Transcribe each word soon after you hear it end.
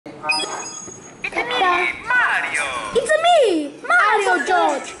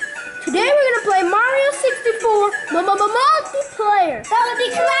Today we're gonna play Mario 64 Multiplayer.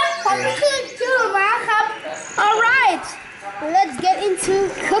 Alright, let's get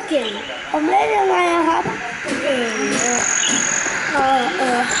into cooking. How do I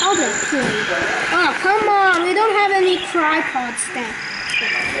play? Oh, come on, we don't have any tripod stand.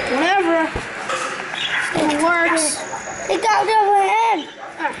 Whatever. It works. It got over hand.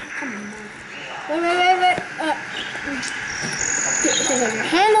 Come on. Wait.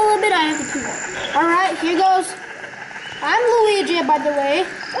 Hand a little bit, I have to put it. Alright, here goes. I'm Luigi, by the way.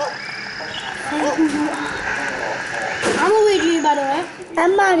 I'm Luigi, by the way.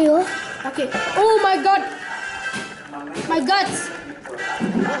 I'm Mario. Okay. Oh my god. My guts.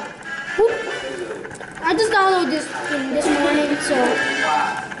 Whoop. I just downloaded this this morning, so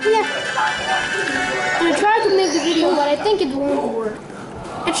yeah. I'm gonna try to make the video, but I think it won't work.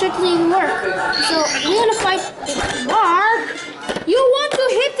 It shouldn't work. So we're gonna fight Mark. You want to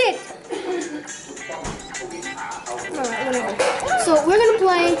hit it? Alright, whatever. So we're gonna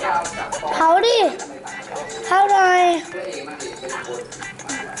play. How do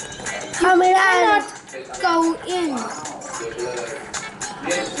I not go in?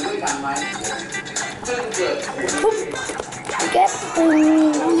 Get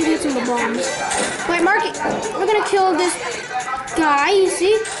only using the bombs. Wait, Mark it. We're gonna kill this guy, you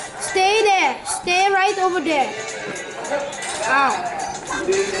see? Stay there. Stay right over there. Ow.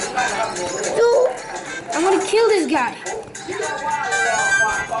 I'm gonna kill this guy.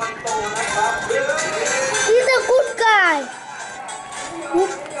 He's a good guy.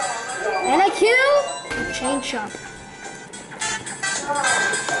 And I kill the chain shop.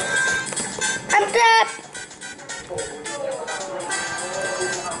 I'm trapped.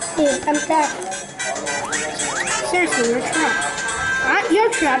 I'm trapped. Seriously, you're trapped.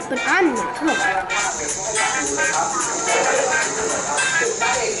 You're trapped, but I'm not. Come on.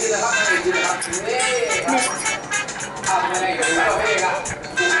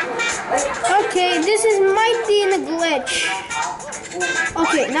 Okay, this might be in a glitch.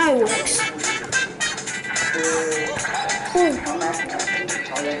 Okay, now it works.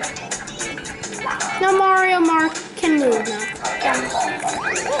 Now Mark can move now.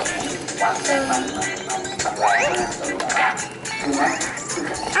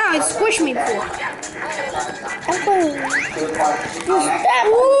 Ah, it squished me before.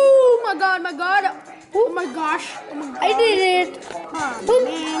 Oh my god, oh my gosh. I did it. Oh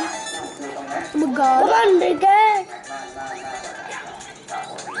man. Oh my god. Come on, big guy.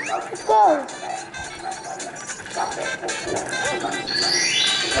 Let's go.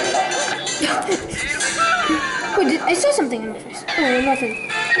 Wait, I saw something in my face. Oh, nothing.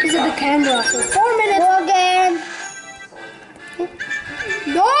 This is the camera for 4 minutes. Go again.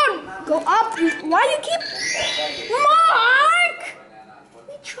 Don't go up. Why you keep... Mark!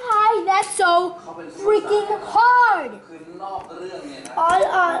 We tried that so freaking hard. All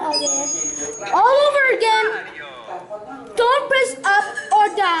again. All over again. Don't press up or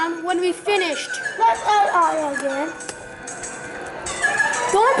down when we finished. Press all again.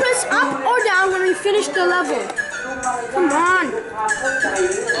 Don't press up or down when we finish the level. Come on.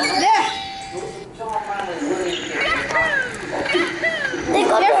 There.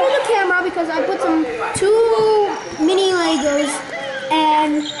 Careful the camera because I put some 2 mini Legos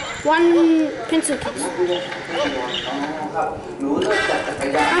and 1 pencil case.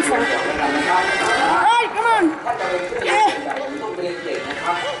 I'm fine. Alright, come on. Yeah.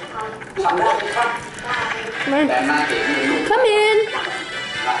 Come on. Come in.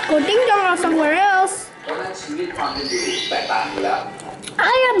 Go ding dong or somewhere else.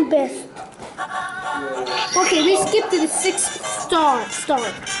 I am best. Okay, we skipped to the 6th star.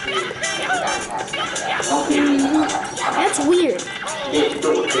 That's weird.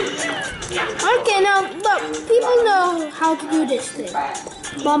 Okay, now look, people know how to do this thing.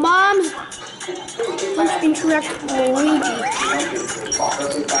 My mom's let's interact with Luigi.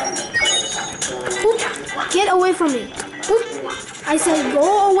 Oop, get away from me. Oop. I said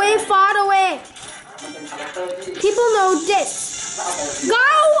go away, far away. People know this. Go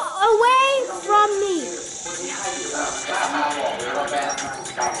away from me.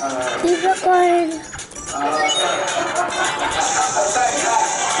 Keep recording.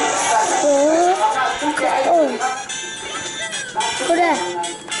 Go there.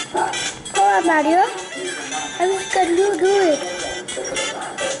 Come on, Mario. Can you do it?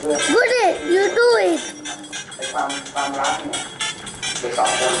 Good it. You do it.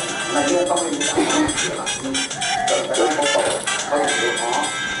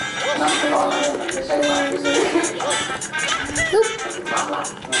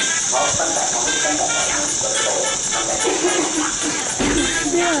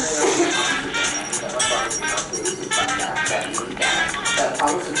 Yeah.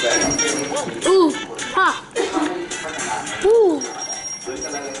 Ooh, ha. Ooh.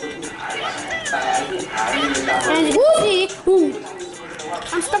 And Luigi. Ooh.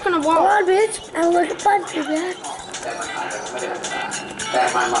 I'm stuck on a wall. Come on, bitch. I'm going to punch you, man.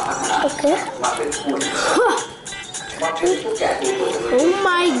 Okay. Huh. Oh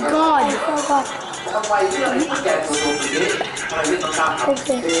my god. Oh, God.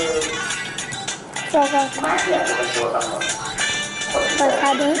 Okay. So, God. What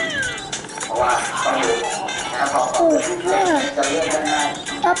happened? Oh, yeah.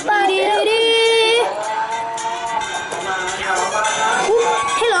 Papa. Ooh,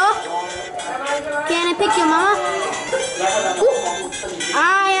 hello. Can I pick your mama? Ooh. I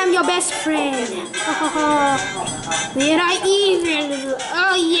am your best friend. Where are you?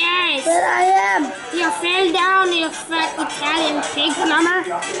 Oh yes. Where I am? You fell down, you fat Italian pig plumber.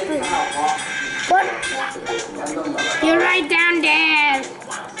 What? You're right down there.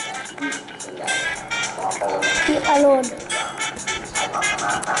 Be alone.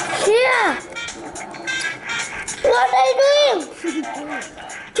 Here. What are you doing?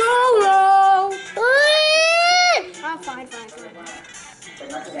 Trollo. Wait. Oh, fine.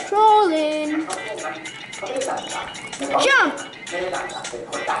 Trolling. Jump.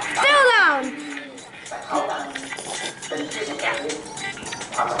 Fell down.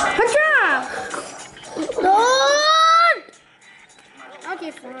 Jump. Don't.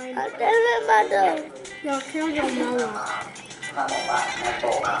 Okay, fine. I'll tell my mother. You'll kill your mama.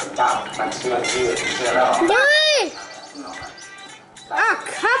 Wait. Ah,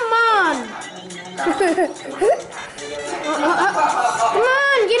 come on! Come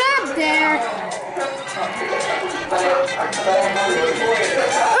on, get up there!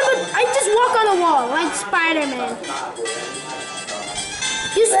 Oh, but I just walk on the wall like Spider-Man.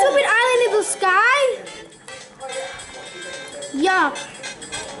 You stupid island in the sky? Yeah.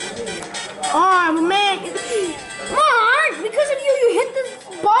 Oh man, Mark! Because of you, you hit this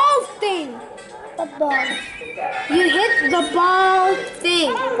ball thing. What ball? You hit the ball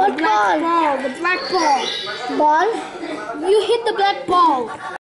thing. What ball? The black ball. Ball? You hit the black ball.